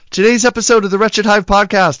Today's episode of the Wretched Hive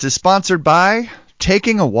podcast is sponsored by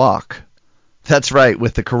taking a walk. That's right,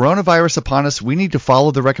 with the coronavirus upon us, we need to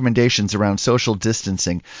follow the recommendations around social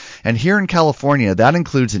distancing. And here in California, that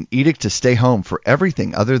includes an edict to stay home for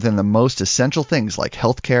everything other than the most essential things like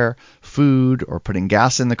healthcare, food, or putting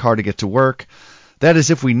gas in the car to get to work. That is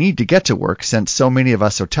if we need to get to work, since so many of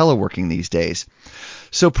us are teleworking these days.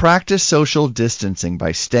 So practice social distancing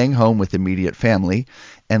by staying home with immediate family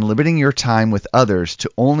and limiting your time with others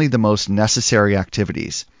to only the most necessary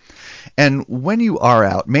activities. And when you are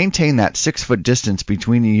out, maintain that 6-foot distance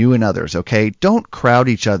between you and others, okay? Don't crowd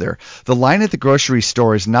each other. The line at the grocery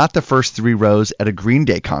store is not the first 3 rows at a Green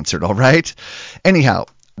Day concert, all right? Anyhow,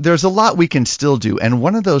 there's a lot we can still do, and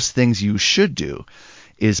one of those things you should do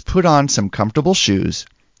is put on some comfortable shoes,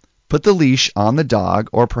 put the leash on the dog,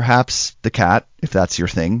 or perhaps the cat, if that's your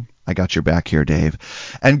thing. I got your back here, Dave.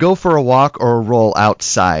 And go for a walk or a roll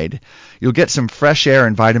outside. You'll get some fresh air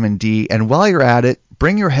and vitamin D, and while you're at it,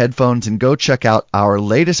 bring your headphones and go check out our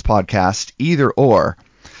latest podcast, Either Or,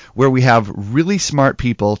 where we have really smart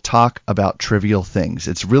people talk about trivial things.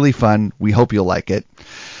 It's really fun. We hope you'll like it.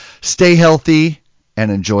 Stay healthy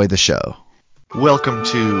and enjoy the show. Welcome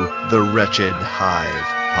to the Wretched Hive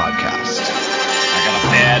podcast. I got a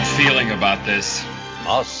bad feeling about this.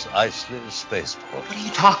 Moss Eisley Spaceport. What are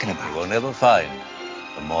you talking about? You will never find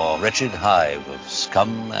a more wretched hive of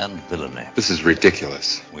scum and villainy. This is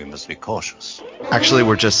ridiculous. We must be cautious. Actually,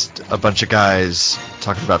 we're just a bunch of guys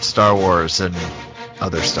talking about Star Wars and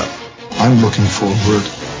other stuff. I'm looking forward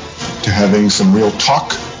to having some real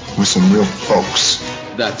talk with some real folks.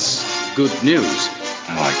 That's good news.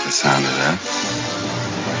 I like the sound of that.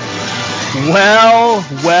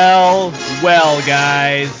 Well,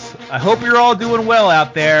 guys. I hope you're all doing well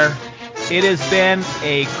out there. It has been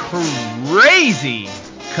a crazy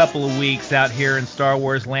couple of weeks out here in Star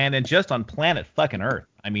Wars land and just on planet fucking Earth.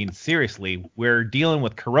 I mean, seriously, we're dealing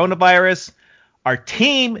with coronavirus. Our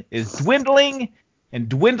team is dwindling and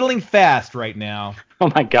dwindling fast right now. Oh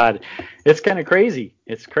my God, it's kind of crazy.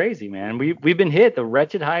 It's crazy, man. We've been hit. The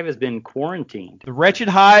Wretched Hive has been quarantined. The Wretched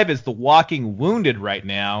Hive is the walking wounded right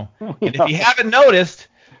now. Oh, and no. if you haven't noticed,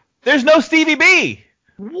 there's no Stevie B.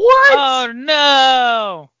 What? Oh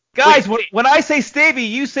no! Guys, Wait. when I say Stevie,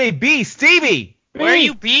 you say B. Stevie. Where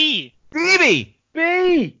you be? Stevie.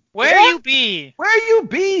 B. Where you be? Where you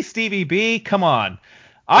be, Stevie B? Come on.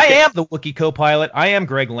 I am the Wookiee co-pilot. I am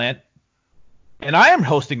Greg Lent. And I am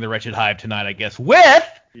hosting the Wretched Hive tonight, I guess, with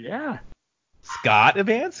Scott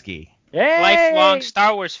Ivansky. Hey. Lifelong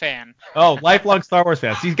Star Wars fan. Oh, lifelong Star Wars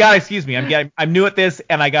fan. You guys, excuse me. I'm new at this,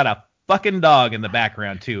 and I got a fucking dog in the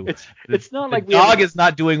background too. It's not like the dog is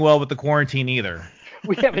not doing well with the quarantine either.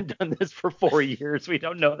 We haven't done this for 4 years. We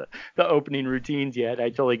don't know the opening routines yet. I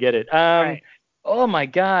totally get it. Right. Oh my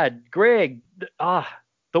God, Greg. The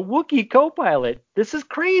Wookiee co-pilot. This is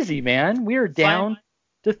crazy, man. We are down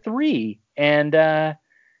to 3, and well,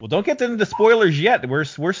 don't get into the spoilers yet.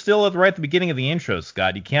 We're still right at the beginning of the intro,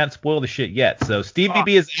 Scott. You can't spoil the shit yet. So Stevie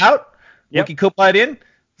B is out. Yep. Wookiee co-pilot in.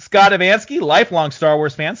 Scott Ivansky, lifelong Star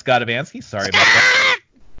Wars fan. Scott Ivansky. Sorry about that.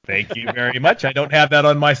 Thank you very much. I don't have that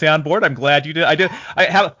on my soundboard. I'm glad you did. I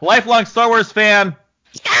have lifelong Star Wars fan.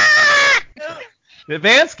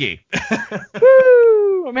 Ivansky.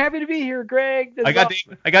 woo, I'm happy to be here, Greg. I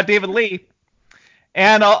got David Lee.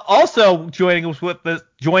 And also joining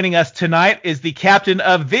us tonight is the captain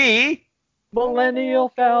of the Millennial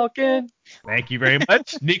Falcon. Thank you very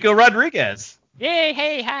much, Niko Rodriguez. Yay,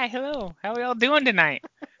 hey, hi, hello. How are we all doing tonight?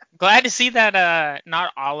 Glad to see that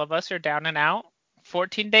not all of us are down and out.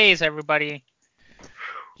 14 days, everybody.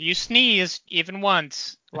 You sneeze even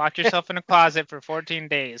once, lock yourself in a closet for 14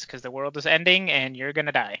 days because the world is ending and you're going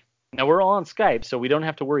to die. Now, we're all on Skype, so we don't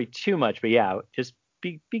have to worry too much. But yeah, just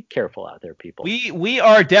be careful out there, people. We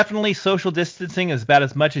are definitely social distancing about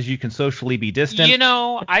as much as you can socially be distant. You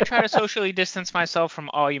know, I try to socially distance myself from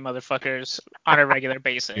all you motherfuckers on a regular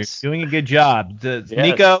basis. You're doing a good job. Yes.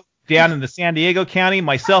 Niko down in the San Diego County,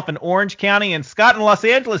 myself in Orange County, and Scott in Los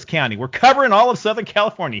Angeles County. We're covering all of Southern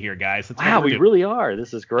California here, guys. That's Wow, we really are.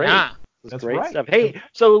 This is great. Yeah. This is That's great right. stuff. Hey,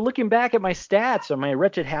 so looking back at my stats, on my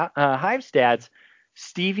Wretched Hive stats,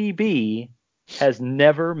 Stevie B has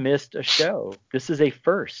never missed a show. This is a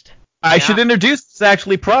first. I should introduce this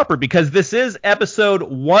actually proper because this is episode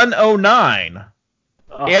 109,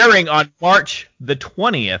 airing on March the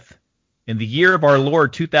 20th in the year of our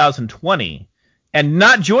Lord 2020. And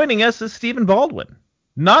not joining us is Stephen Baldwin.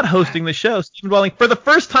 Not hosting the show, Stephen Baldwin, for the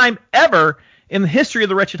first time ever in the history of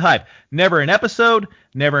the Wretched Hive. Never an episode,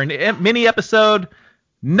 never a mini episode,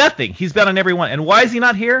 nothing. He's been on every one. And why is he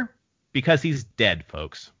not here? Because he's dead,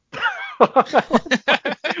 folks.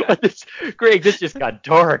 Greg, this just got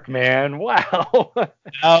dark, man. Wow.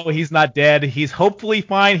 No, he's not dead. He's hopefully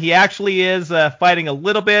fine. He actually is fighting a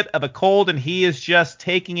little bit of a cold, and he is just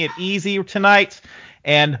taking it easy tonight.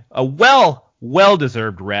 And a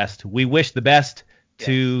well-deserved rest. We wish the best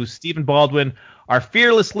to Stephen Baldwin, our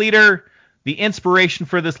fearless leader, the inspiration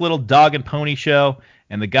for this little dog and pony show,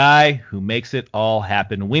 and the guy who makes it all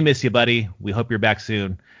happen. We miss you, buddy. We hope you're back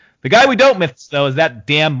soon. The guy we don't miss, though, is that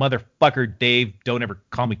damn motherfucker, Dave. Don't ever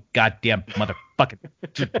call me goddamn motherfucking.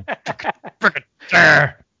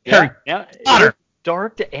 Harry Potter.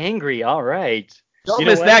 Dark to angry. All right. Don't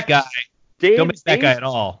miss that guy. Don't miss that guy at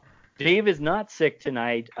all. Dave is not sick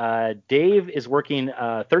tonight. Dave is working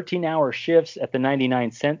 13-hour shifts at the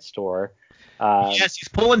 99-cent store. Yes, he's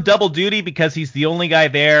pulling double duty because he's the only guy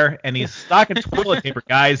there, and he's stocking toilet paper,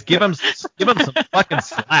 guys. Give him some fucking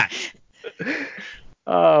slack.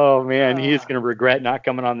 Oh man, he is going to regret not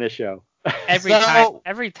coming on this show.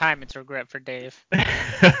 Every time it's regret for Dave.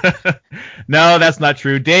 No, that's not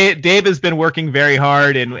true. Dave has been working very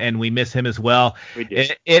hard, and we miss him as well. We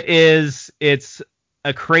did. It's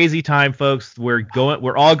a crazy time, folks. We're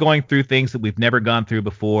all going through things that we've never gone through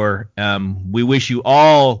before. We wish you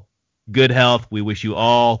all good health. We wish you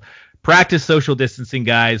all practice social distancing,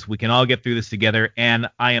 guys. We can all get through this together, and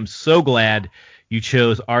I am so glad you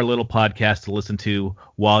chose our little podcast to listen to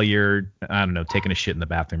while you're, I don't know, taking a shit in the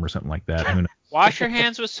bathroom or something like that. Who knows? Wash your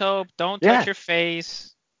hands with soap. Don't touch your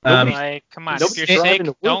face. Come on. If you're sick,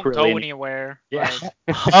 don't go anywhere. Yeah.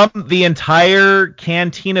 Hum the entire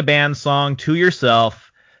Cantina Band song to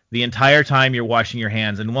yourself the entire time you're washing your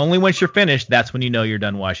hands. And only once you're finished, that's when you know you're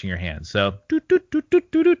done washing your hands. So. And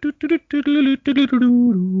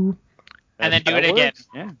then do it again.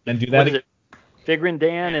 Yeah. Then do that again. Figuring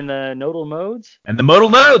Dan and the nodal modes? And the modal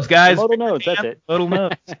nodes, guys. The modal nodes, that's it. Modal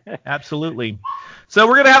nodes. Absolutely. So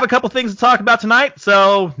we're going to have a couple things to talk about tonight.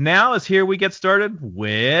 So now is here we get started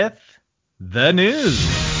with the news.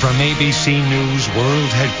 From ABC News World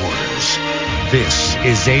Headquarters, this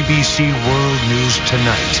is ABC World News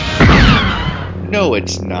Tonight. No,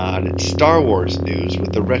 it's not. It's Star Wars news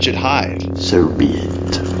with the Wretched Hive. So be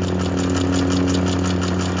it.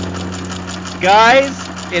 Guys,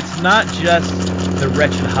 it's not just the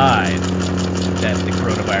Wretched Hive that the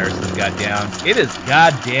coronavirus has got down. It is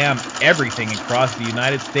goddamn everything across the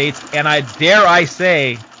United States, and I dare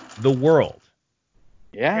say, the world.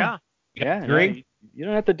 Yeah. Agree? You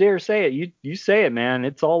don't have to dare say it. You say it, man.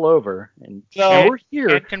 It's all over, and So- we're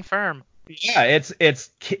here. Can confirm. Yeah,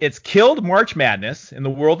 it's killed March Madness in the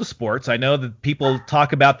world of sports. I know that people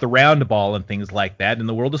talk about the round ball and things like that in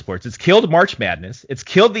the world of sports. It's killed March Madness. It's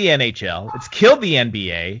killed the NHL. It's killed the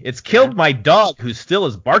NBA. It's killed my dog, who still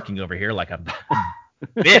is barking over here like a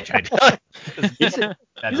bitch. I tell you.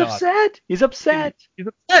 He's upset. He's upset.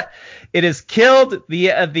 It has killed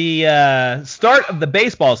the start of the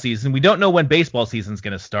baseball season. We don't know when baseball season is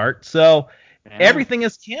going to start, so. Everything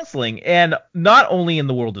is canceling, and not only in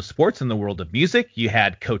the world of sports, in the world of music. You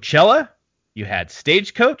had Coachella, you had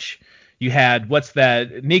Stagecoach, you had, what's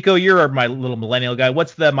that? Niko, you're my little millennial guy.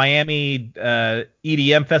 What's the Miami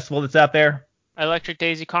EDM festival that's out there? Electric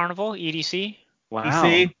Daisy Carnival, EDC. Wow.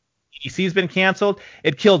 EDC's been canceled.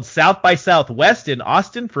 It killed South by Southwest in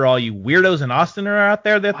Austin, for all you weirdos in Austin are out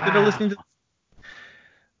there that are listening to this.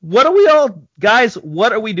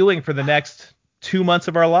 What are we doing for the next 2 months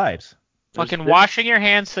of our lives? Fucking washing your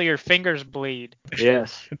hands till your fingers bleed.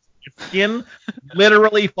 Yes. Your skin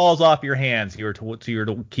literally falls off your hands. You're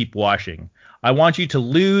to keep washing. I want you to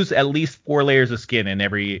lose at least 4 layers of skin in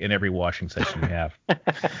every washing session you have.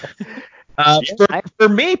 For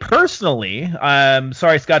me personally,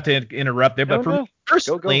 sorry Scott to interrupt there, but for me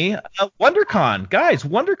personally, WonderCon, guys,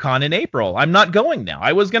 WonderCon in April. I'm not going now.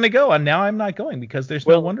 I was going to go, and now I'm not going because there's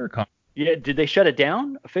no WonderCon. Yeah, did they shut it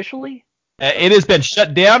down officially? It has been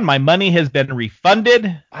shut down. My money has been refunded.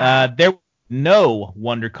 There was no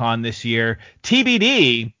WonderCon this year.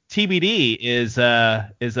 TBD is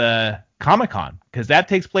a Comic-Con, because that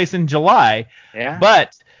takes place in July. Yeah.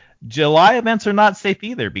 But July events are not safe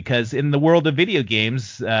either, because in the world of video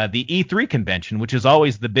games, the E3 convention, which is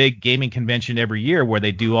always the big gaming convention every year where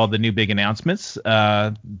they do all the new big announcements,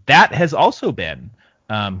 that has also been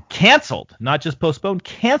canceled, not just postponed,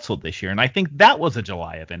 canceled this year. And I think that was a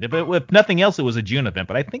July event. If nothing else, it was a June event,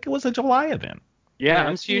 but I think it was a July event.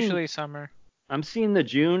 Yeah, it's usually summer. I'm seeing the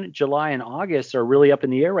June, July, and August are really up in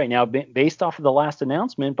the air right now, based off of the last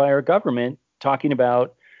announcement by our government talking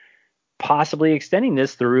about possibly extending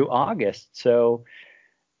this through August. So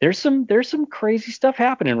there's some crazy stuff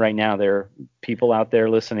happening right now. There are people out there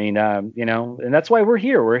listening, and that's why we're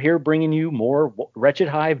here. We're here bringing you more Wretched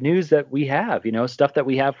Hive news that we have, stuff that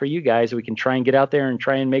we have for you guys. We can try and get out there and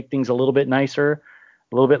try and make things a little bit nicer,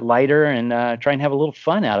 a little bit lighter, and try and have a little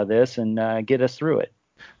fun out of this and get us through it.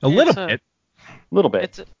 A little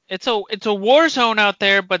bit. It's a war zone out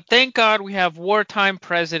there, but thank God we have wartime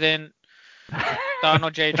president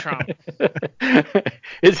Donald J. Trump.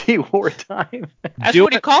 Is he wartime? That's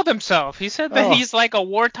what he called himself. He said that he's like a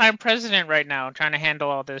wartime president right now, trying to handle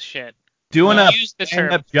all this shit. Doing a use the bang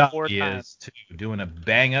term up job wartime. he is too. Doing a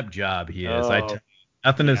bang up job he is. Oh.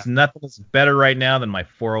 Nothing is better right now than my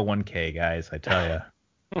 401k, guys. I tell you.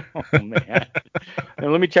 Oh man. Now,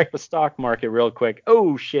 let me check the stock market real quick.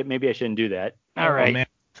 Oh shit, maybe I shouldn't do that. All right. Man,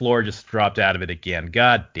 floor just dropped out of it again.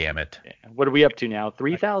 God damn it. Yeah. What are we up to now?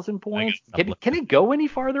 3,000 points? Can it go any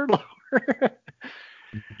farther lower?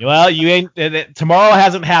 Well, you ain't. Tomorrow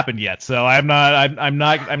hasn't happened yet, so I'm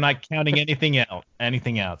not counting anything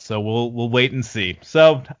out. So we'll wait and see.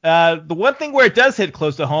 So the one thing where it does hit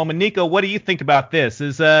close to home, and Niko, what do you think about this?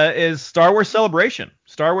 Is Star Wars Celebration?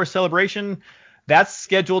 Star Wars Celebration. That's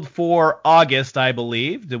scheduled for August, I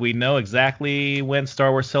believe. Do we know exactly when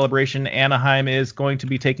Star Wars Celebration Anaheim is going to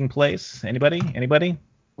be taking place? Anybody?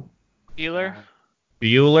 Bueller?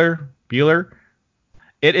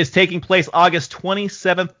 It is taking place August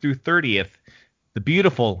 27th through 30th. The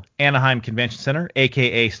beautiful Anaheim Convention Center,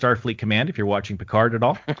 a.k.a. Starfleet Command, if you're watching Picard at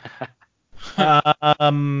all.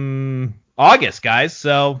 August, guys.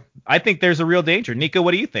 So I think there's a real danger. Niko,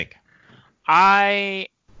 what do you think? I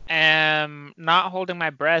am not holding my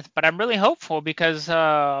breath, but I'm really hopeful because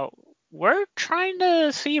we're trying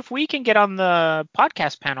to see if we can get on the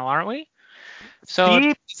podcast panel, aren't we? So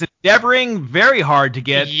Steve is endeavoring very hard to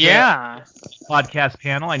get podcast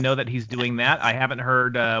panel. I know that he's doing that. I haven't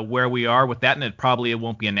heard where we are with that, and it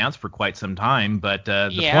won't be announced for quite some time. But the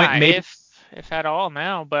point made. If at all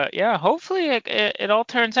now, but yeah, hopefully it all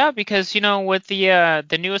turns out because with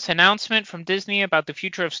the newest announcement from Disney about the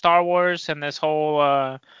future of Star Wars and this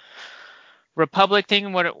whole Republic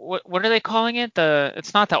thing, what are they calling it?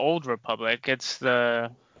 It's not the Old Republic, it's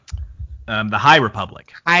the High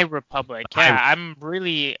Republic. High Republic. Yeah, I'm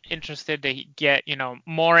really interested to get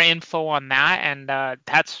more info on that, and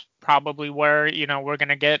that's probably where we're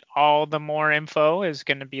gonna get all the more info is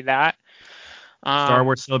gonna be that. Star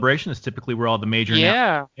Wars Celebration is typically where all the major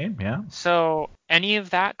announcements came. Yeah. So any of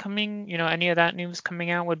that any of that news coming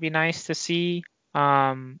out would be nice to see.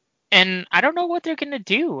 And I don't know what they're gonna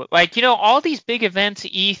do. Like all these big events,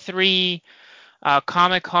 E3,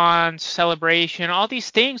 Comic-Con, Celebration, all these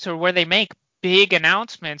things are where they make big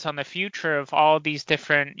announcements on the future of all these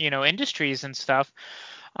different industries and stuff.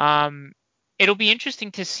 It'll be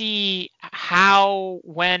interesting to see how,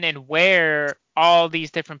 when, and where all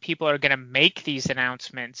these different people are going to make these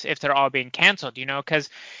announcements if they're all being canceled, because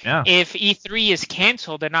if E3 is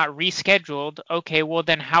canceled and not rescheduled, okay, well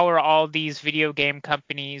then how are all these video game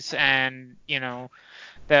companies and,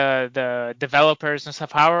 the developers and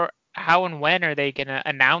stuff, how and when are they going to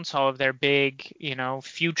announce all of their big,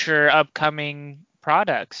 future upcoming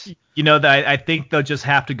products? I think they'll just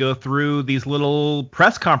have to go through these little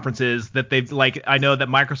press conferences that they've I know that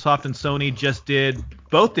Microsoft and Sony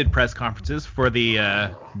both did press conferences for the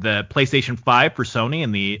PlayStation 5 for Sony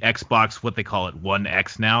and the Xbox, what they call it, One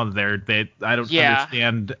X now. I don't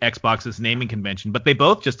understand Xbox's naming convention, but they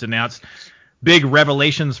both just announced big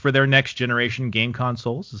revelations for their next generation game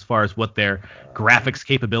consoles as far as what their graphics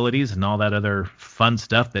capabilities and all that other fun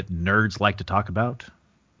stuff that nerds like to talk about.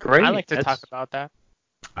 Great. I like to talk about that.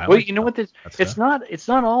 You know what? It's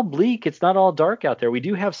not all bleak. It's not all dark out there. We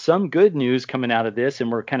do have some good news coming out of this,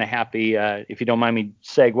 and we're kind of happy. If you don't mind me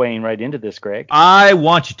segueing right into this, Greg. I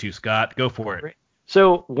want you to, Scott. Go for it.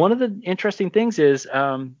 So one of the interesting things is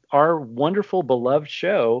our wonderful, beloved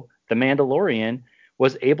show, The Mandalorian,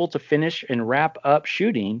 was able to finish and wrap up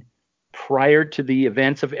shooting prior to the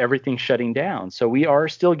events of everything shutting down. So we are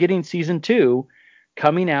still getting Season 2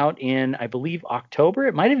 coming out in, I believe, October.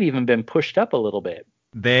 It might have even been pushed up a little bit.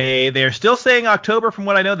 They're still saying October from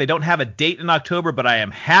what I know. They don't have a date in October, but I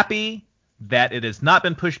am happy that it has not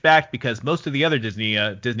been pushed back because most of the other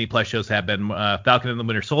Disney Plus shows have been. Falcon and the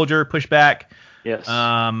Winter Soldier pushed back. Yes.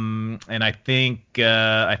 And I think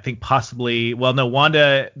possibly, well, no,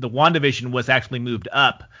 the WandaVision was actually moved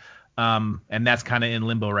up, and that's kind of in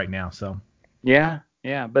limbo right now. So. Yeah.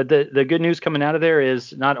 But the good news coming out of there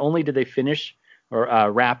is not only did they finish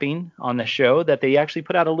or wrapping on the show, that they actually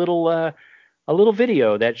put out a little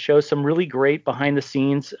video that shows some really great behind the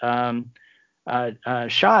scenes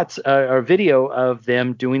shots or video of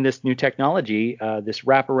them doing this new technology, this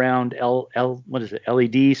wraparound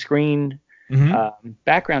LED screen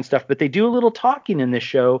background stuff. But they do a little talking in this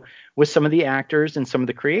show with some of the actors and some of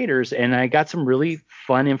the creators, and I got some really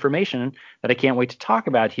fun information that I can't wait to talk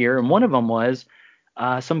about here. And one of them was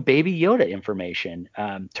some Baby Yoda information.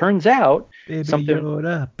 Turns out Baby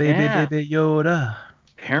Yoda.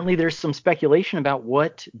 Apparently there's some speculation about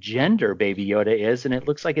what gender Baby Yoda is, and it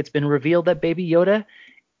looks like it's been revealed that Baby Yoda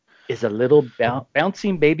is a little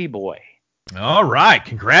bouncing baby boy. All right.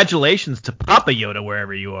 Congratulations to Papa Yoda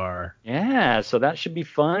wherever you are. Yeah, so that should be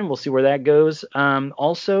fun. We'll see where that goes.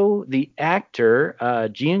 Also, the actor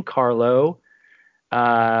Giancarlo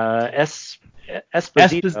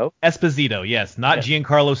Esposito. Esposito, yes. Not yes.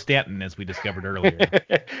 Giancarlo Stanton, as we discovered earlier.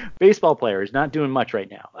 Baseball player is not doing much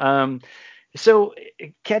right now. So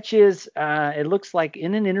catch is, it looks like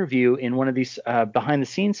in an interview in one of these behind the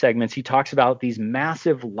scenes segments, he talks about these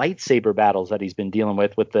massive lightsaber battles that he's been dealing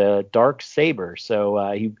with the dark saber.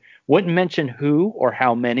 So he wouldn't mention who or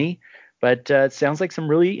how many, but it sounds like some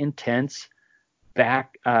really intense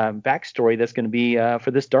backstory that's going to be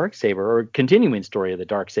for this dark saber, or continuing story of the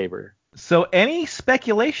dark saber. So any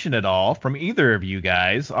speculation at all from either of you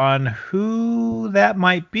guys on who that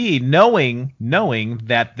might be, knowing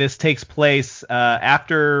that this takes place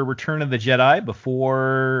after Return of the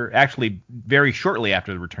Jedi, actually very shortly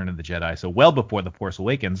after the Return of the Jedi, so well before The Force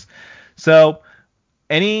Awakens. So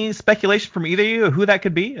any speculation from either of you who that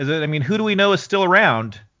could be? Who do we know is still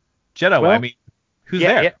around? Jedi, who's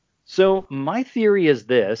there? Yeah. So my theory is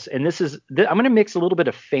this, and I'm going to mix a little bit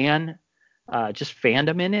of just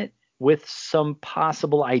fandom in it, with some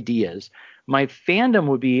possible ideas. My fandom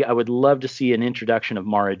would be, I would love to see an introduction of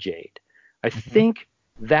Mara Jade. I think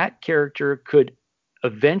that character could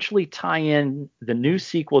eventually tie in the new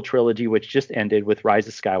sequel trilogy, which just ended with Rise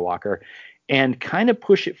of Skywalker, and kind of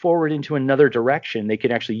push it forward into another direction. They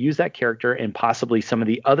could actually use that character and possibly some of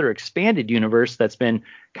the other expanded universe that's been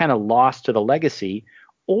kind of lost to the legacy,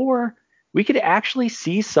 or we could actually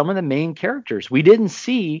see some of the main characters. We didn't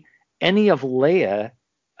see any of Leia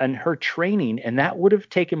and her training, and that would have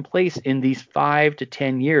taken place in these 5 to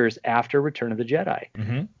 10 years after Return of the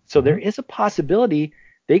Jedi. So there is a possibility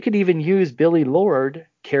they could even use Billie Lourd,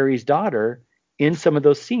 Carrie's daughter, in some of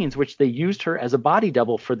those scenes, which they used her as a body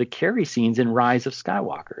double for the Carrie scenes in Rise of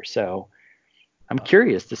Skywalker. So I'm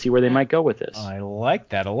curious to see where they might go with this. I like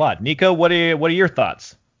that a lot. Niko, what are your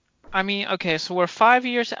thoughts? Okay, so we're 5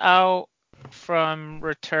 years out from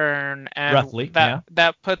Return, and roughly,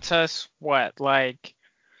 that puts us like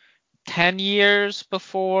 10 years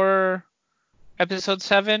before Episode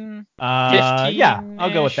 7? 15-ish? Yeah,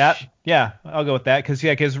 I'll go with that. Yeah, I'll go with that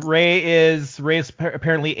because Rey's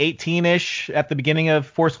apparently 18-ish at the beginning of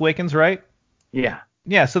Force Awakens, right? Yeah.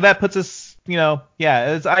 Yeah, so that puts us,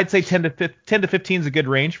 I'd say 10 to 15 is a good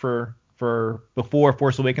range for before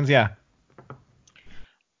Force Awakens. Yeah.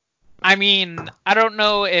 I don't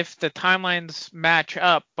know if the timelines match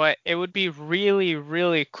up, but it would be really,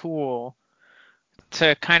 really cool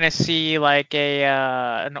to kind of see like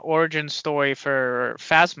an origin story for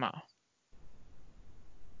Phasma.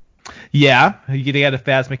 Yeah, you could add a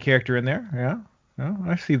Phasma character in there. Yeah,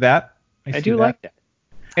 I see that. I do like that.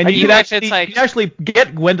 And you could actually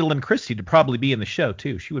get Gwendolyn Christie to probably be in the show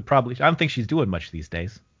too. She would probably. I don't think she's doing much these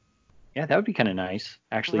days. Yeah, that would be kind of nice,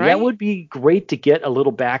 actually. Right? That would be great to get a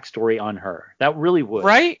little backstory on her. That really would.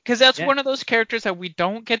 Right? Because that's one of those characters that we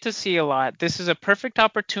don't get to see a lot. This is a perfect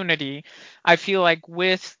opportunity. I feel like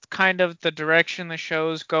with kind of the direction the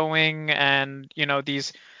show's going and,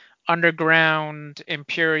 these underground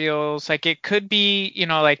Imperials, like it could be,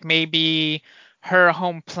 like maybe her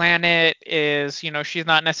home planet is, she's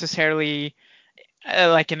not necessarily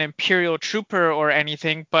like an Imperial trooper or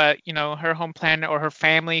anything, but her home planet or her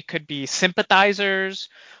family could be sympathizers,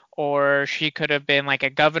 or she could have been like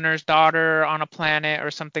a governor's daughter on a planet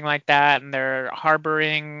or something like that, and they're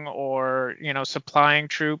harboring or supplying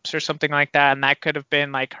troops or something like that, and that could have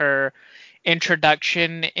been like her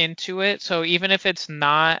introduction into it. So even if it's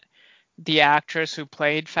not the actress who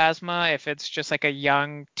played Phasma, if it's just like a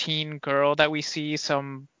young teen girl that we see,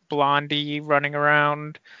 some blondie running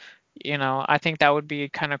around, I think that would be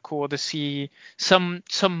kind of cool to see some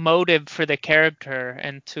motive for the character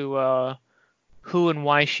and to who and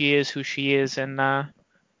why she is who she is in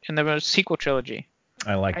the sequel trilogy.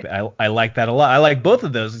 I like that. I like that a lot. I like both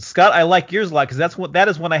of those. Scott, I like yours a lot because that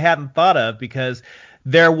is one I hadn't thought of, because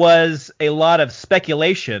there was a lot of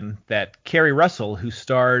speculation that Kerry Russell, who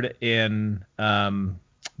starred in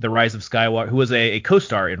the Rise of Skywalker, who was a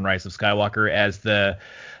co-star in Rise of Skywalker as the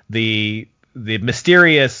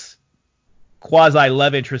mysterious quasi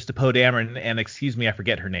love interest to Poe Dameron, and excuse me, I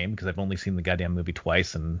forget her name because I've only seen the goddamn movie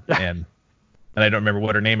twice, and I don't remember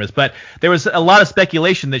what her name is. But there was a lot of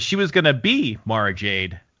speculation that she was going to be Mara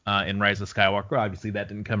Jade in Rise of Skywalker. Obviously, that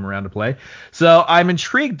didn't come around to play. So I'm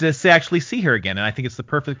intrigued to actually see her again, and I think it's the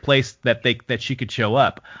perfect place that she could show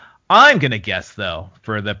up. I'm going to guess, though,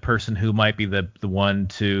 for the person who might be the one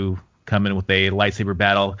to come in with a lightsaber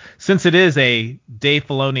battle, since it is a Dave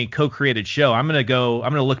Filoni co-created show, I'm going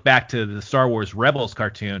to look back to the Star Wars Rebels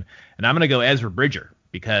cartoon, and I'm going to go Ezra Bridger,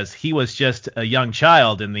 because he was just a young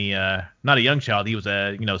child in the not a young child, he was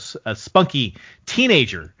a spunky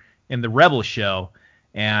teenager in the Rebels show,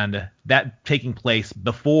 and that taking place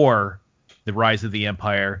before the Rise of the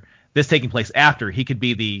Empire, this taking place after. He could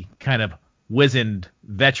be the kind of wizened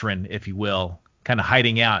veteran, if you will, kind of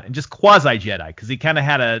hiding out and just quasi Jedi, because he kind of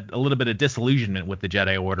had a little bit of disillusionment with the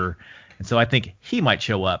Jedi Order, and so I think he might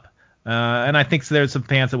show up. And I think there's some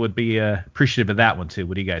fans that would be appreciative of that one too.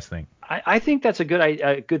 What do you guys think? I think that's a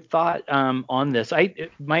good thought on this.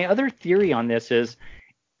 My other theory on this is,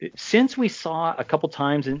 since we saw a couple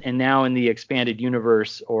times and now in the expanded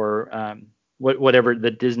universe, or whatever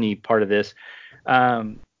the Disney part of this,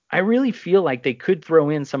 I really feel like they could throw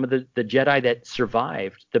in some of the Jedi that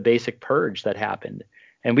survived the basic purge that happened.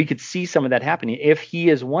 And we could see some of that happening. If he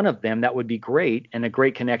is one of them, that would be great, and a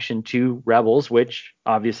great connection to Rebels, which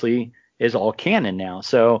obviously is all canon now.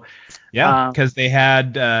 So yeah, because they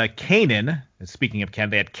had Kanan. Speaking of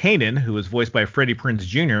canon, they had Kanan, who was voiced by Freddie Prinze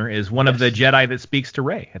Jr., is one of the Jedi that speaks to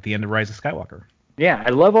Rey at the end of Rise of Skywalker. Yeah,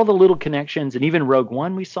 I love all the little connections, and even Rogue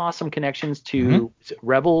One, we saw some connections to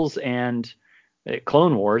Rebels and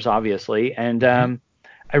Clone Wars, obviously. And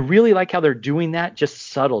I really like how they're doing that,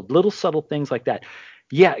 just little subtle things like that.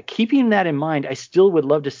 Yeah, keeping that in mind, I still would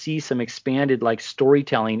love to see some expanded like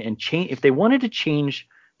storytelling and change. If they wanted to change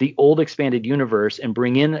the old expanded universe and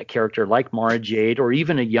bring in a character like Mara Jade, or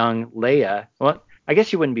even a young Leia, well, I guess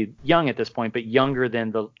she wouldn't be young at this point, but younger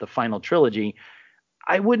than the final trilogy,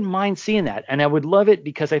 I wouldn't mind seeing that. And I would love it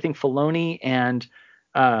because I think Filoni and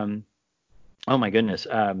oh my goodness,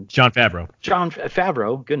 Jon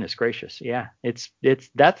Favreau, goodness gracious, yeah,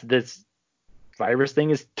 that's this virus thing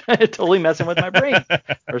is totally messing with my brain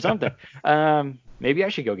or something. Maybe I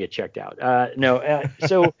should go get checked out.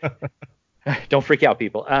 So don't freak out,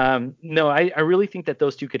 people. No, I really think that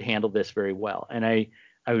those two could handle this very well, and I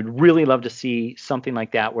would really love to see something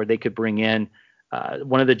like that where they could bring in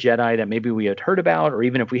one of the Jedi that maybe we had heard about, or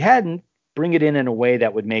even if we hadn't, bring it in a way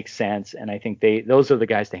that would make sense. And I think those are the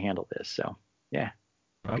guys to handle this. So yeah,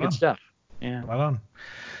 good stuff. Yeah. Right on.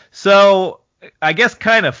 So I guess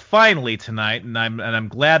kind of finally tonight, and I'm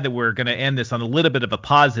glad that we're going to end this on a little bit of a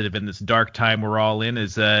positive in this dark time we're all in,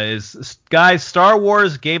 is guys, Star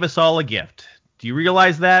Wars gave us all a gift. Do you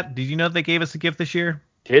realize that? Did you know they gave us a gift this year?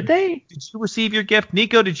 Did they? Did you receive your gift?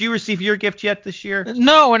 Niko, did you receive your gift yet this year?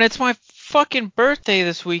 No, and it's my fucking birthday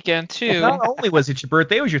this weekend too. Not only was it your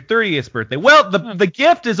birthday, it was your 30th birthday. Well, the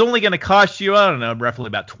gift is only going to cost you, I don't know, roughly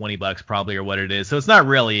about $20 probably, or what it is. So it's not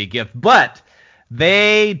really a gift, but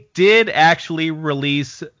they did actually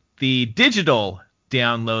release the digital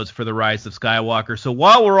downloads for the Rise of Skywalker. So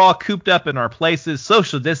while we're all cooped up in our places,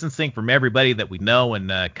 social distancing from everybody that we know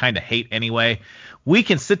and kind of hate anyway, we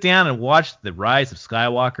can sit down and watch the Rise of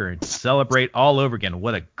Skywalker and celebrate all over again.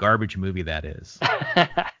 What a garbage movie that is.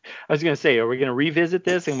 I was going to say, are we going to revisit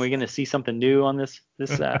this and we're going to see something new on this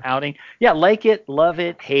outing? Yeah, like it, love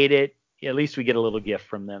it, hate it. Yeah, at least we get a little gift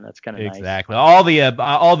from them. That's kind of nice. Exactly. All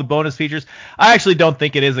the bonus features. I actually don't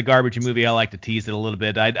think it is a garbage movie. I like to tease it a little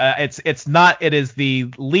bit. It's not. It is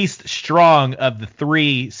the least strong of the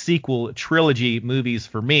 3 sequel trilogy movies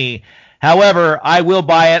for me. However, I will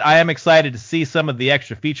buy it. I am excited to see some of the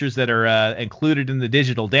extra features that are included in the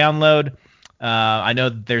digital download. I know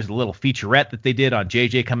there's a little featurette that they did on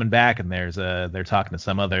JJ coming back, and they're talking to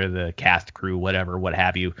some other the cast, crew, whatever, what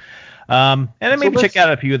have you. And then maybe check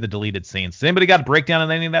out a few of the deleted scenes. Has anybody got a breakdown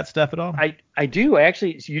on any of that stuff at all? I do.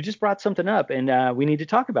 Actually, you just brought something up, and we need to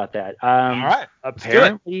talk about that. All right.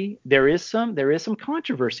 Apparently, there is some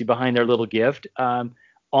controversy behind their little gift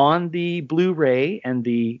on the Blu-ray and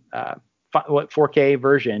the 4K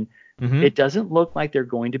version. Mm-hmm. It doesn't look like they're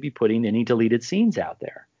going to be putting any deleted scenes out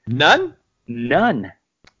there. None.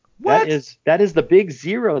 What? That is the big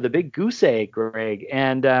zero, the big goose egg, Greg.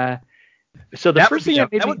 And so the first thing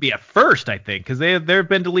that would be a first, I think, because there have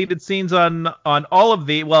been deleted scenes on all of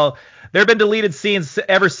the. Well, there have been deleted scenes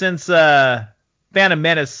ever since Phantom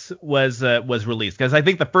Menace was released. Because I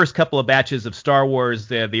think the first couple of batches of Star Wars,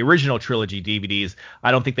 the original trilogy DVDs,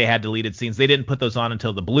 I don't think they had deleted scenes. They didn't put those on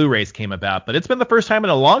until the Blu-rays came about. But it's been the first time in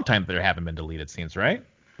a long time that there haven't been deleted scenes, right?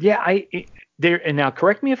 Yeah, and now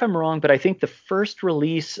correct me if I'm wrong, but I think the first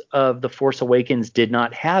release of The Force Awakens did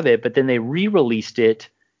not have it, but then they re-released it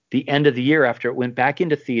the end of the year after it went back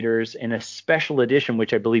into theaters in a special edition,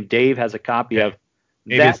 which I believe Dave has a copy of.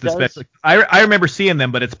 Maybe it's the special. I remember seeing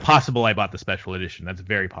them, but it's possible I bought the special edition. That's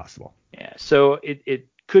very possible. Yeah, so it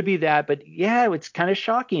could be that, but yeah, it's kind of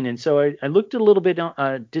shocking. And so I looked a little bit,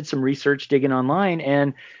 did some research digging online,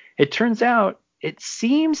 and it turns out it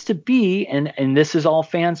seems to be, and this is all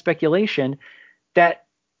fan speculation, that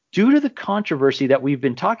due to the controversy that we've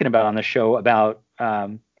been talking about on the show about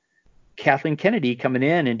Kathleen Kennedy coming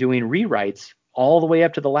in and doing rewrites all the way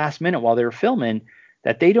up to the last minute while they were filming,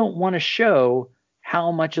 that they don't want to show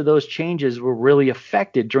how much of those changes were really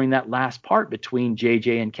affected during that last part between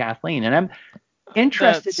JJ and Kathleen. And I'm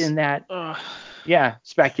interested in that. Yeah,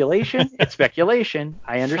 speculation. It's speculation.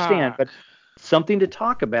 I understand, but something to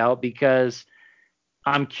talk about because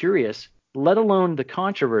I'm curious, let alone the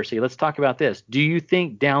controversy. Let's talk about this. Do you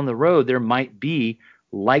think down the road there might be,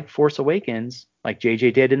 like Force Awakens, like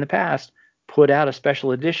JJ did in the past, put out a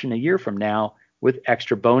special edition a year from now with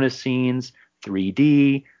extra bonus scenes,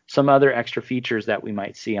 3D, some other extra features that we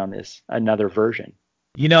might see on this another version?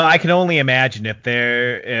 You know, I can only imagine if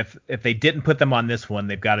they didn't put them on this one,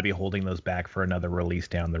 they've got to be holding those back for another release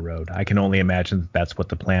down the road. I can only imagine that's what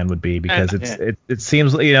the plan would be because it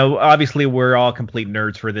seems, you know, obviously we're all complete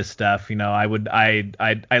nerds for this stuff. You know,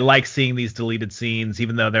 I like seeing these deleted scenes,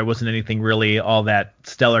 even though there wasn't anything really all that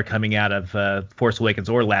stellar coming out of Force Awakens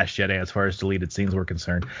or Last Jedi as far as deleted scenes were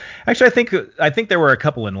concerned. Actually, I think there were a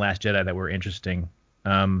couple in Last Jedi that were interesting.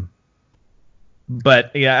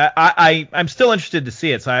 But yeah, I'm still interested to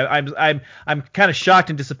see it. So I'm kind of shocked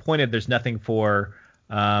and disappointed. There's nothing for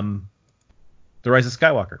the Rise of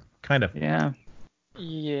Skywalker. Kind of. Yeah.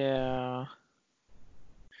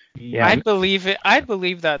 I believe it. I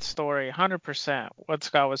believe that story 100%. What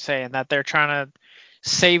Scott was saying, that they're trying to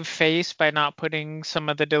save face by not putting some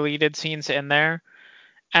of the deleted scenes in there.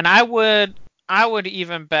 And I would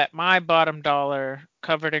even bet my bottom dollar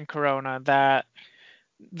covered in Corona that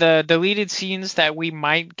the deleted scenes that we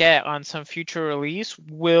might get on some future release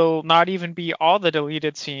will not even be all the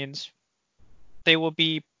deleted scenes. They will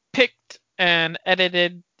be picked and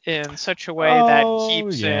edited in such a way that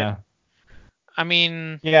keeps it. I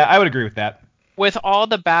mean, yeah, I would agree with that. With all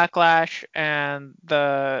the backlash and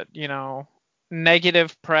the, you know,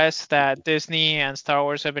 negative press that Disney and Star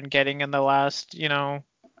Wars have been getting in the last, you know,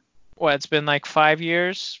 it's been like 4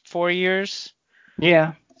 years.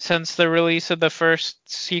 Yeah. Since the release of the first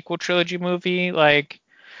sequel trilogy movie, like.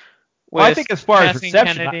 Well, I think as far as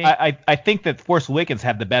reception, I think that Force Awakens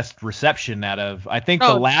had the best reception out of. I think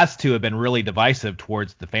the last two have been really divisive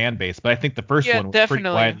towards the fan base, but I think the first one was pretty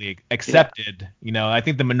widely accepted. Yeah. You know, I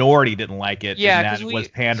think the minority didn't like it, and that it was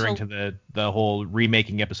pandering to the whole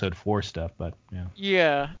remaking Episode 4 stuff. But yeah.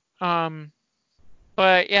 Yeah.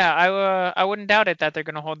 But yeah, I wouldn't doubt it that they're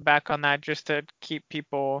gonna hold back on that just to keep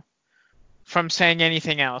people from saying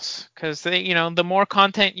anything else, because you know, the more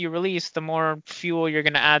content you release, the more fuel you're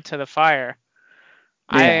going to add to the fire.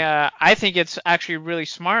 Yeah. I think it's actually really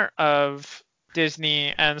smart of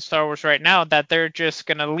Disney and Star Wars right now that they're just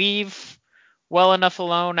going to leave well enough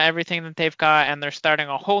alone everything that they've got, and they're starting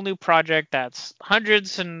a whole new project that's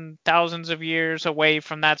hundreds and thousands of years away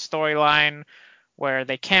from that storyline, where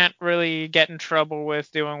they can't really get in trouble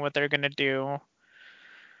with doing what they're going to do.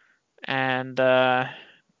 And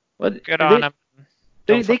good on them.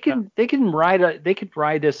 They can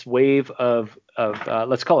ride this wave of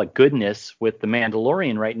let's call it goodness with the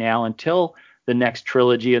Mandalorian right now until the next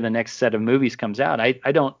trilogy or the next set of movies comes out.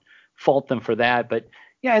 I don't fault them for that, but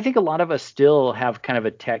yeah, I think a lot of us still have kind of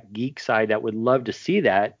a tech geek side that would love to see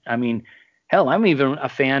that. I mean, hell, I'm even a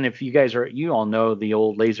fan. If you all know the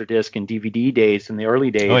old Laserdisc and DVD days in the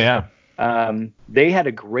early days. Oh yeah. They had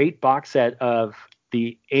a great box set of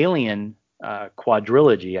the Alien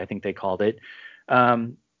quadrilogy, I think they called it,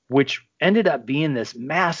 which ended up being this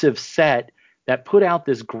massive set that put out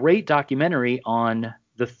this great documentary on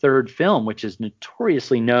the third film, which is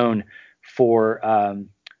notoriously known for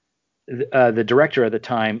the director at the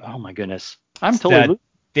time. Oh my goodness, I'm totally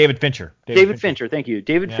David Fincher. David Fincher, thank you.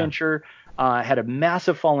 David Fincher had a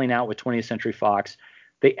massive falling out with 20th Century Fox.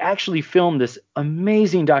 They actually filmed this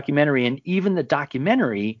amazing documentary, and even the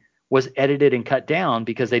documentary was edited and cut down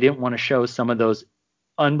because they didn't want to show some of those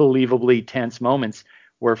unbelievably tense moments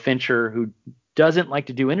where Fincher, who doesn't like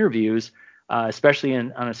to do interviews, especially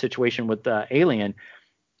on a situation with Alien,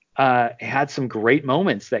 had some great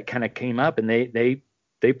moments that kind of came up, and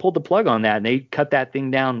they pulled the plug on that, and they cut that thing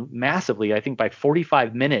down massively, I think by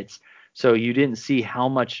 45 minutes. So you didn't see how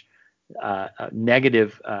much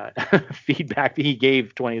negative feedback that he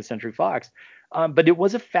gave 20th Century Fox. But it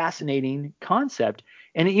was a fascinating concept.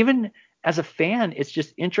 And even as a fan, it's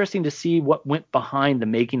just interesting to see what went behind the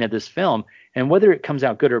making of this film. And whether it comes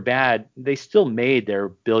out good or bad, they still made their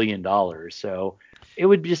 $1 billion. So it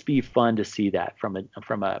would just be fun to see that from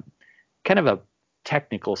a kind of a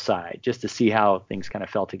technical side, just to see how things kind of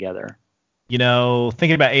fell together. You know,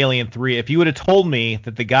 thinking about Alien 3, if you would have told me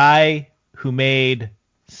that the guy who made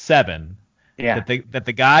Seven, that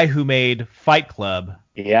the guy who made Fight Club,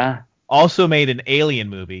 also made an Alien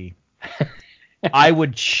movie, I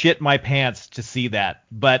would shit my pants to see that.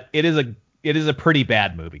 But it is a pretty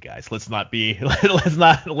bad movie, guys. Let's not beat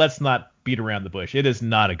around the bush. It is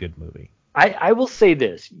not a good movie. I will say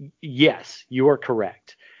this. Yes, you are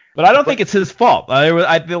correct. But I don't think it's his fault.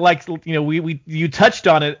 I feel like, you know, you touched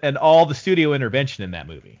on it and all the studio intervention in that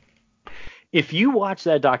movie. If you watch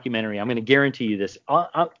that documentary, I'm going to guarantee you this.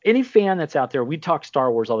 Any fan that's out there, we talk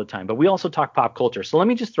Star Wars all the time, but we also talk pop culture. So let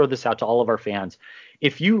me just throw this out to all of our fans.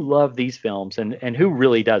 If you love these films, and who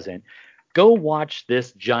really doesn't, go watch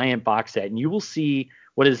this giant box set, and you will see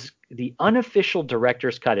what is the unofficial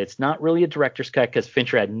director's cut. It's not really a director's cut because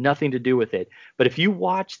Fincher had nothing to do with it. But if you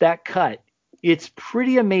watch that cut, it's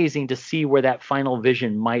pretty amazing to see where that final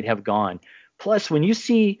vision might have gone. Plus, when you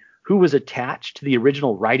see who was attached to the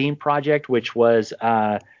original writing project, which was,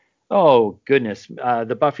 the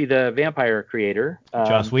Buffy the Vampire creator.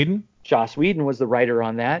 Joss Whedon? Joss Whedon was the writer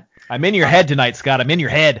on that. I'm in your head tonight, Scott. I'm in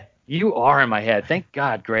your head. You are in my head. Thank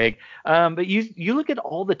God, Greg. But you look at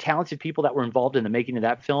all the talented people that were involved in the making of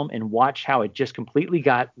that film and watch how it just completely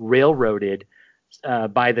got railroaded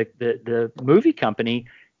by the movie company.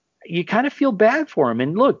 You kind of feel bad for him.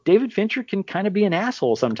 And look, David Fincher can kind of be an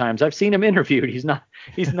asshole sometimes. I've seen him interviewed. He's not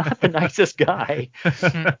the nicest guy,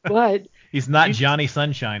 but he's not Johnny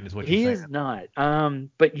Sunshine is what you're saying. He is not.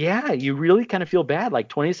 But yeah, you really kind of feel bad. Like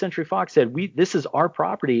 20th Century Fox said, this is our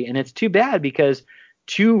property. And it's too bad because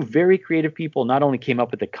two very creative people not only came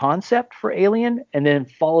up with the concept for Alien and then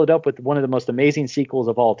followed up with one of the most amazing sequels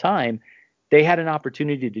of all time. They had an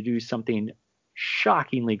opportunity to do something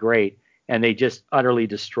shockingly great, and they just utterly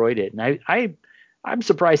destroyed it. And I'm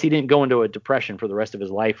surprised he didn't go into a depression for the rest of his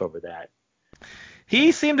life over that.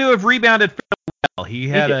 He seemed to have rebounded fairly well. He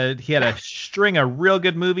had a string of real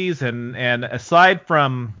good movies, and aside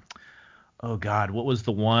from, oh God, what was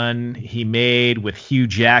the one he made with Hugh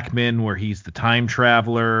Jackman where he's the time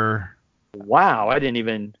traveler? Wow, I didn't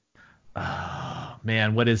even. Oh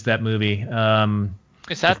man, what is that movie?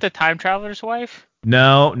 Is that the time traveler's wife?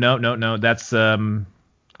 No.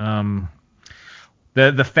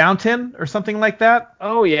 That's The Fountain or something like that.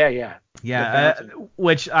 Oh yeah.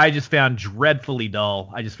 Which I just found dreadfully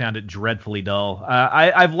dull. I just found it dreadfully dull.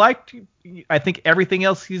 I've liked, I think, everything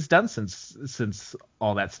else he's done since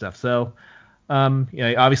all that stuff. So,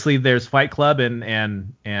 obviously there's Fight Club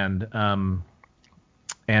and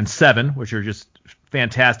Seven, which are just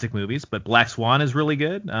fantastic movies. But Black Swan is really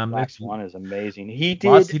good. Black Swan is amazing. He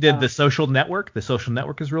did The Social Network. The Social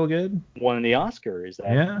Network is real good. Won the Oscars.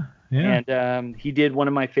 Yeah. And he did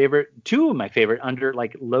two of my favorite under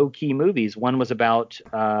like low key movies. One was about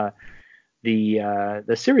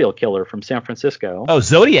the serial killer from San Francisco. Oh,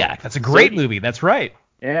 Zodiac. That's a great movie. That's right.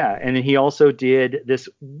 Yeah, and then he also did this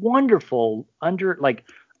wonderful under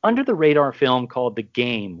the radar film called The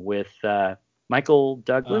Game with Michael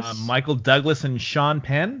Douglas. Michael Douglas and Sean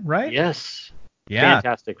Penn, right? Yes. Yeah.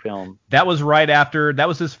 Fantastic film. That was that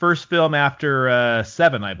was his first film after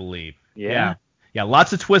Seven, I believe. Yeah. Yeah,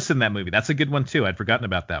 lots of twists in that movie. That's a good one too. I'd forgotten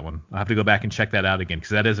about that one. I'll have to go back and check that out again because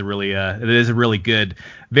that is a really good,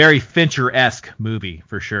 very Fincher-esque movie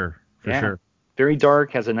for sure. For sure. Very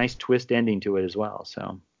dark, has a nice twist ending to it as well.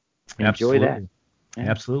 So enjoy that. Yeah.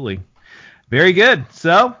 Absolutely. Very good.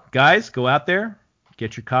 So guys, go out there,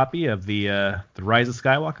 get your copy of the Rise of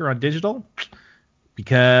Skywalker on digital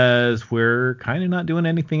because we're kind of not doing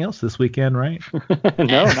anything else this weekend, right?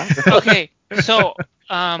 No, not really. Okay, so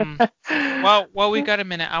while we got a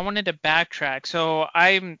minute, I wanted to backtrack. So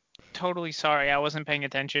I'm totally sorry, I wasn't paying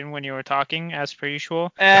attention when you were talking, as per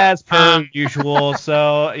usual. As per usual.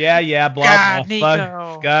 So yeah, blah God, blah.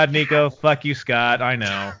 Niko. God, Niko, fuck you, Scott. I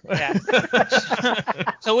know. Yeah.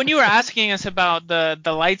 So when you were asking us about the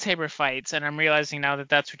lightsaber fights, and I'm realizing now that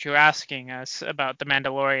that's what you're asking us about the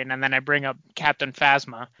Mandalorian, and then I bring up Captain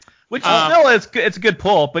Phasma, which still it's a good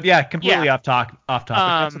pull, but yeah, completely off topic.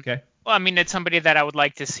 That's okay. Well, I mean, it's somebody that I would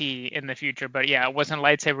like to see in the future, but yeah, it wasn't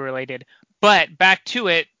lightsaber related. But back to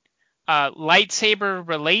it, lightsaber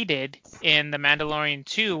related in the Mandalorian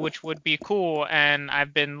 2, which would be cool, and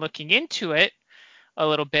I've been looking into it a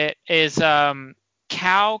little bit, is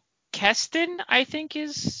Cal Keston, I think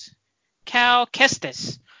is Cal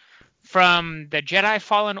Kestis from the Jedi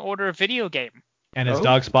Fallen Order video game. And his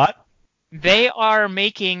dog Spot? They are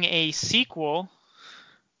making a sequel.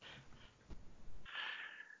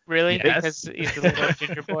 Really? Yes. Because he's a little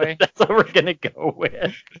ginger boy? That's what we're going to go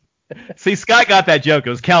with. See, Scott got that joke. It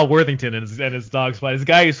was Cal Worthington and his dog Spot. He's a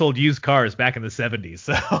guy who sold used cars back in the 70s.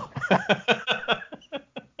 So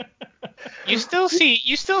You still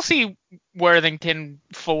see Worthington,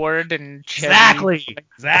 Ford, and Chevy.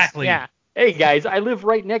 Exactly. Yeah. Hey guys, I live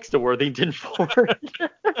right next to Worthington Ford.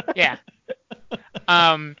 Yeah.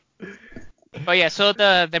 But yeah, so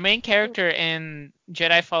the main character in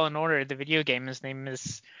Jedi Fallen Order, the video game, his name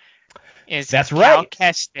is That's Cal right.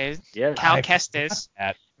 Kestis. Yes. Cal Kestis.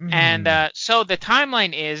 And so the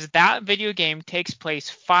timeline is that video game takes place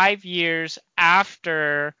 5 years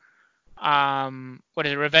after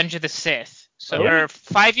Revenge of the Sith. So or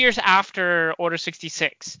 5 years after Order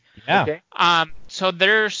 66. Yeah. Okay. So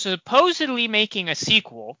they're supposedly making a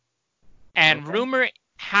sequel, and rumor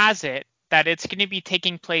has it that it's going to be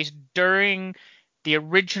taking place during the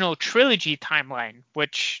original trilogy timeline,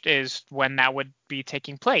 which is when that would be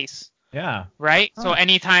taking place. Yeah. Right? So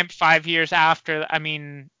anytime 5 years after, I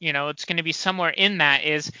mean, it's going to be somewhere in that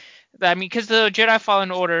because the Jedi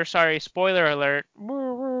Fallen Order, sorry, spoiler alert.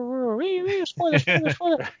 Spoiler.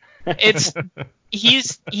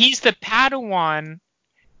 He's the Padawan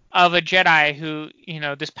of a Jedi who,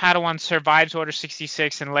 this Padawan survives Order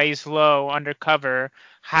 66 and lays low undercover,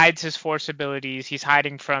 hides his Force abilities. He's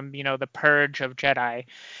hiding from, the purge of Jedi.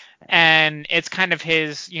 And it's kind of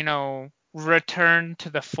his, return to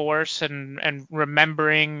the Force and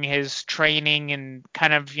remembering his training and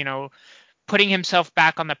kind of, putting himself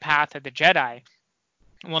back on the path of the Jedi.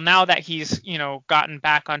 Well, now that he's, gotten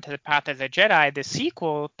back onto the path of the Jedi, the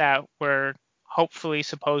sequel that we're hopefully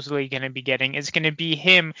supposedly going to be getting is going to be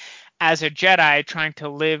him as a Jedi trying to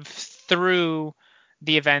live through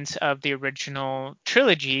the events of the original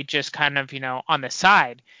trilogy, just kind of, on the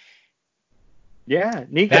side. Yeah,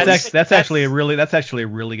 Niko. That's actually a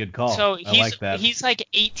really good call. So I like that. He's like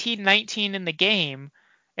 18, 19 in the game.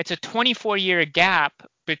 It's a 24-year gap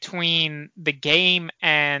between the game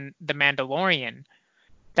and the Mandalorian.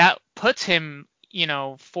 That puts him,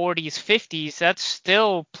 40s, 50s. That's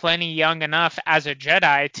still plenty young enough as a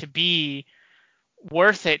Jedi to be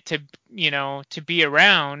worth it to be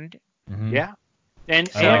around. Mm-hmm. Yeah. And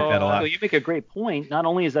I like that a lot. You make a great point. Not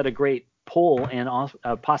only is that a great pull and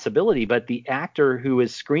a possibility, but the actor who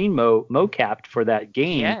is screen mocapped for that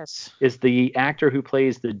game is the actor who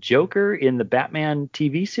plays the Joker in the Batman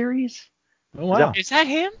TV series. Oh, wow. Is that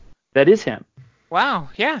him? That is him. Wow.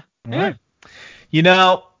 Yeah. Right.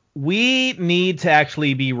 We need to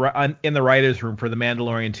actually be in the writer's room for The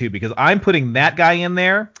Mandalorian 2 because I'm putting that guy in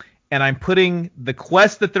there, and I'm putting the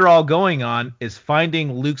quest that they're all going on is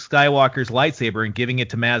finding Luke Skywalker's lightsaber and giving it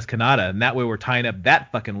to Maz Kanata, and that way we're tying up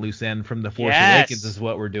that fucking loose end from The Force Awakens is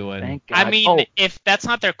what we're doing. Thank God. I mean, if that's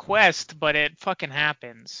not their quest, but it fucking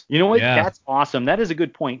happens. You know what? Yeah. That's awesome. That is a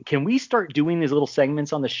good point. Can we start doing these little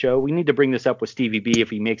segments on the show? We need to bring this up with Stevie B if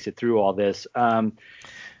he makes it through all this.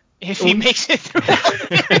 If he makes it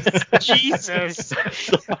through, Jesus.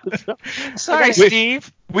 Sorry,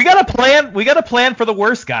 Steve. We got a plan for the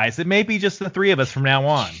worst, guys. It may be just the three of us from now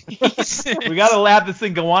on. We got to have this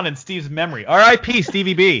thing go on in Steve's memory. R.I.P.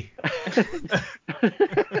 Stevie B.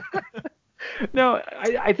 No,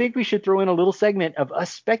 I think we should throw in a little segment of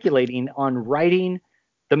us speculating on writing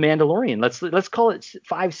The Mandalorian. Let's call it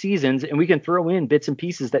 5 seasons, and we can throw in bits and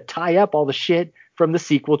pieces that tie up all the shit from the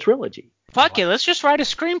sequel trilogy. Fuck it, let's just write a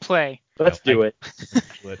screenplay. Let's do it.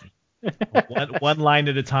 One line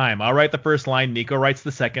at a time. I'll write the first line. Niko writes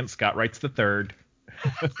the second. Scott writes the third.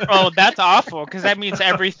 Oh, that's awful, because that means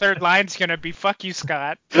every third line's gonna be "fuck you,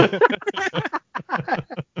 Scott."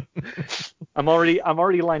 I'm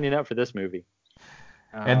already lining up for this movie.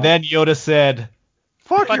 And then Yoda said,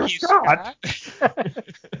 "Fuck you, Scott."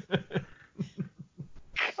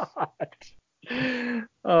 God.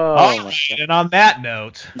 All right, and on that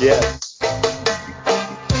note, yes.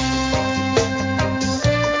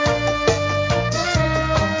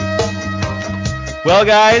 Well,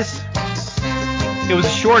 guys, it was a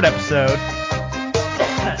short episode.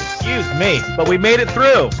 Excuse me, but we made it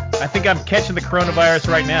through. I think I'm catching the coronavirus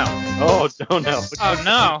right now. Oh, no. Oh,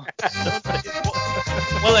 no.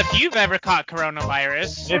 Well, if you've ever caught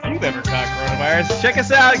coronavirus. Check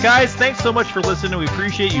us out, guys. Thanks so much for listening. We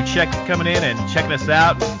appreciate you coming in and checking us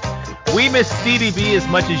out. We miss Stevie B as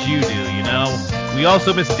much as you do, you know. We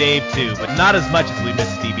also miss Dave, too, but not as much as we miss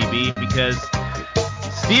Stevie B because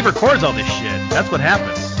Steve records all this shit. That's what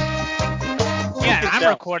happens. Yeah, I'm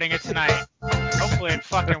recording it tonight. Hopefully it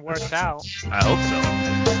fucking works out. I hope so.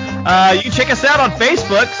 You can check us out on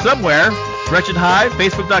Facebook somewhere. Wretched Hive,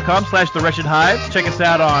 facebook.com/The Wretched Hive. Check us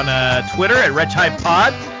out on Twitter at Wretched Hive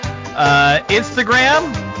Pod.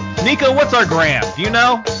 Instagram. Niko, what's our gram? Do you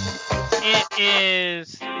know? It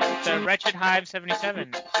is the Wretched Hive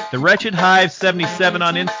 77. The Wretched Hive 77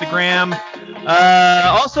 on Instagram.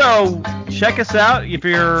 Also, check us out. If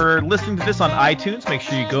you're listening to this on iTunes, make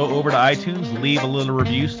sure you go over to iTunes, leave a little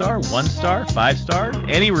review star, 1 star, 5 star.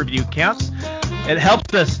 Any review counts. It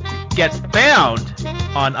helps us get found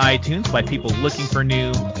on iTunes by people looking for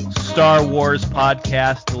new Star Wars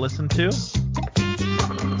podcasts to listen to.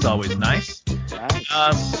 It's always nice.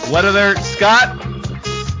 What other, Scott?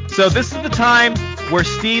 So this is the time where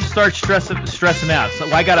Steve starts stressing out. So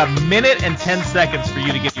I got a minute and 10 seconds for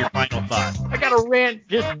you to get your final thought. I got a rant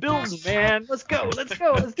just building, man. Let's go. Let's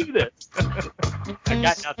do this. I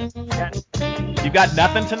got nothing. You got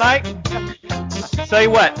nothing tonight? Tell you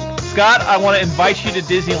what, Scott, I want to invite you to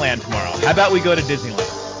Disneyland tomorrow. How about we go to Disneyland?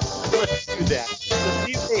 Let's do that.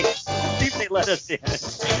 See if they let us in.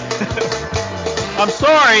 I'm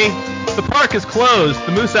sorry, the park is closed.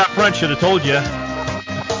 The moose out front should have told you.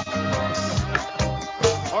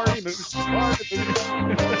 Party moose.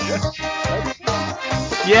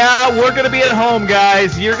 Yeah, we're going to be at home,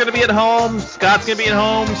 guys. You're going to be at home. Scott's going to be at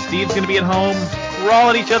home. Steve's going to be at home. We're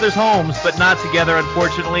all at each other's homes, but not together,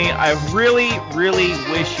 unfortunately. I really, really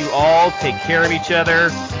wish you all take care of each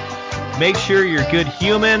other. Make sure you're good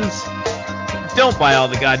humans. Don't buy all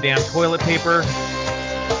the goddamn toilet paper.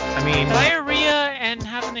 I mean, diarrhea and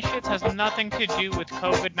having the shits has nothing to do with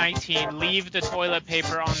COVID-19. Leave the toilet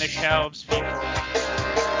paper on the shelves, people.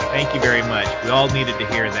 Thank you very much. We all needed to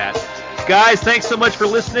hear that. Guys, thanks so much for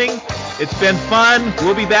listening. It's been fun.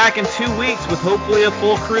 We'll be back in 2 weeks with hopefully a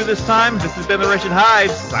full crew this time. This has been the Wretched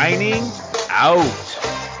Hive signing out.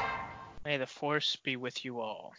 May the force be with you all.